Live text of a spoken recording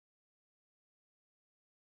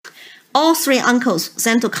all 3 uncles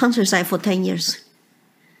sent to countryside for 10 years.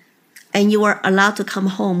 And you were allowed to come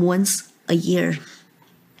home once a year.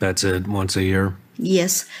 That's it, once a year?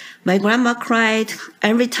 Yes. My grandma cried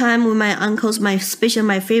every time when my uncles, especially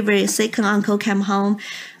my favorite second uncle came home.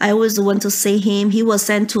 I always went to see him. He was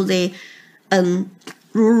sent to the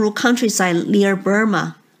rural countryside near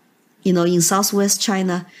Burma, in southwest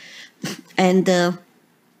China. And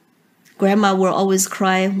grandma will always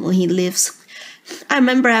cry when he leaves. I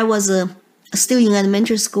remember I was still in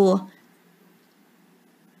elementary school.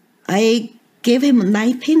 I gave him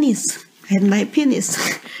 9 pennies. I had 9 pennies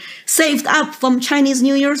saved up from Chinese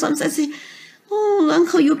New Year or something. I said, "Oh,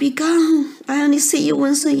 Uncle, you'll be gone. I only see you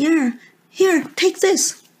once a year. Here, take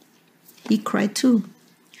this." He cried too.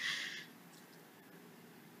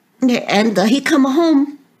 Yeah, and he come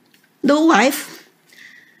home, no wife,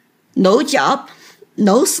 no job,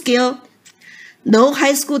 no skill, no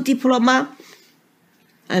high school diploma,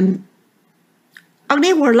 and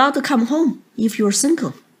only were allowed to come home if you're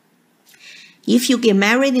single. If you get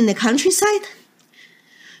married in the countryside,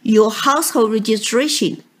 your household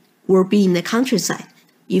registration will be in the countryside.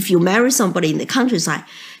 If you marry somebody in the countryside,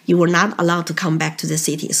 you were not allowed to come back to the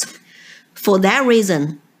cities. For that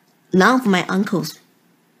reason, none of my uncles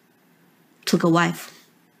took a wife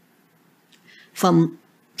from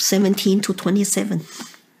 17 to 27.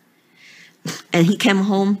 And he came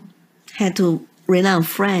home, had to rely on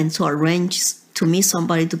friends to arrange to meet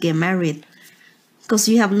somebody to get married. Because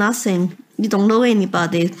you have nothing, you don't know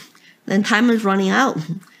anybody, then time is running out.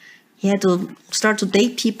 He had to start to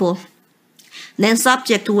date people. Then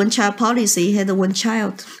subject to one-child policy, he had one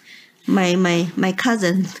child, my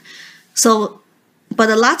cousin. So, but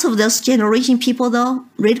a lot of those generation people though,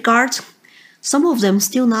 red guards, some of them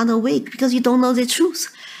still not awake because you don't know the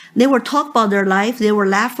truth. They will talk about their life, they will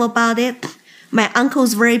laugh about it. My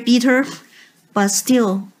uncle's very bitter, but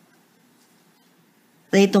still,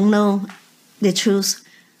 they don't know the truth.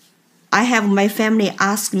 I have my family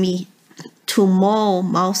ask me to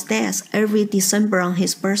mourn Mao's death every December on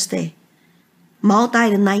his birthday. Mao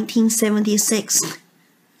died in 1976.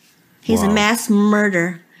 He's a mass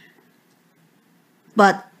murder.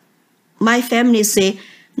 But my family say,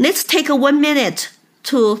 let's take 1 minute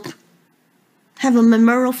to have a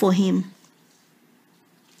memorial for him.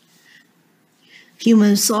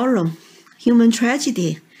 Human sorrow, human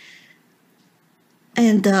tragedy.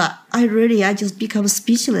 And I just become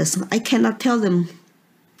speechless. I cannot tell them.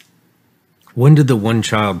 When did the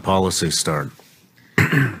one-child policy start?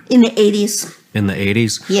 In the 80s. In the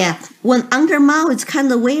 80s? Yeah. When under Mao, it's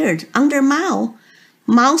kind of weird. Under Mao,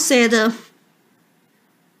 Mao said,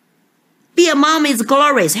 be a mom is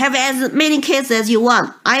glorious. Have as many kids as you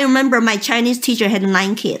want. I remember my Chinese teacher had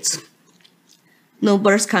 9 kids. No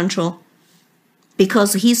birth control.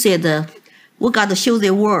 Because he said, we got to show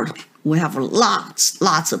the world. We have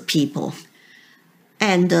lots of people.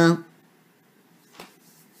 And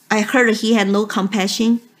I heard he had no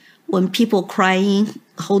compassion when people crying,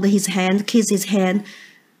 hold his hand, kiss his hand,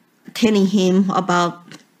 telling him about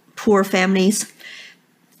poor families.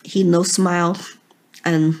 He no smile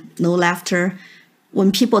and no laughter.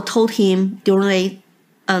 When people told him during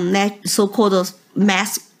a so-called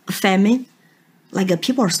mass famine, like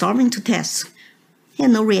people are starving to death, he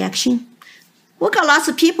had no reaction. We got lots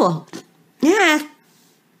of people. Yeah,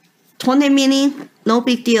 20 million, no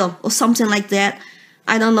big deal, or something like that.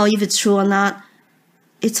 I don't know if it's true or not.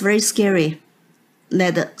 It's very scary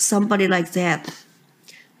that somebody like that,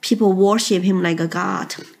 people worship him like a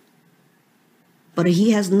god. But he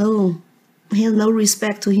has no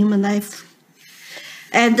respect to human life.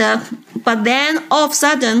 And but then all of a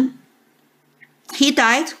sudden, he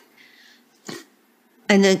died,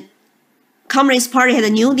 and the Communist Party had a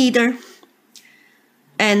new leader.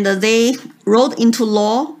 And they wrote into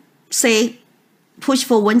law, say, push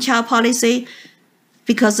for one-child policy,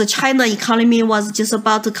 because the China economy was just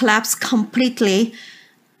about to collapse completely.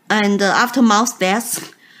 And after Mao's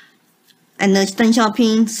death, and Deng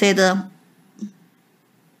Xiaoping said,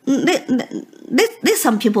 let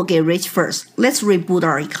some people get rich first. Let's reboot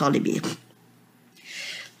our economy.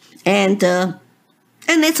 And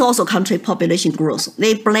it's also country population growth.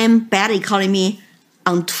 They blame bad economy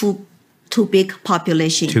on too big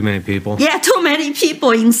population. Too many people? Yeah, too many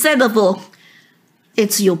people instead of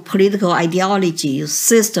it's your political ideology, your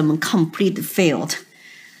system completely failed.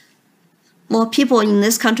 Well, people in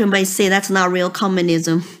this country might say that's not real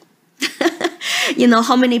communism. You know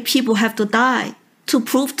how many people have to die to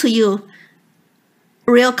prove to you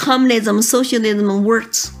real communism, socialism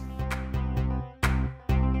works.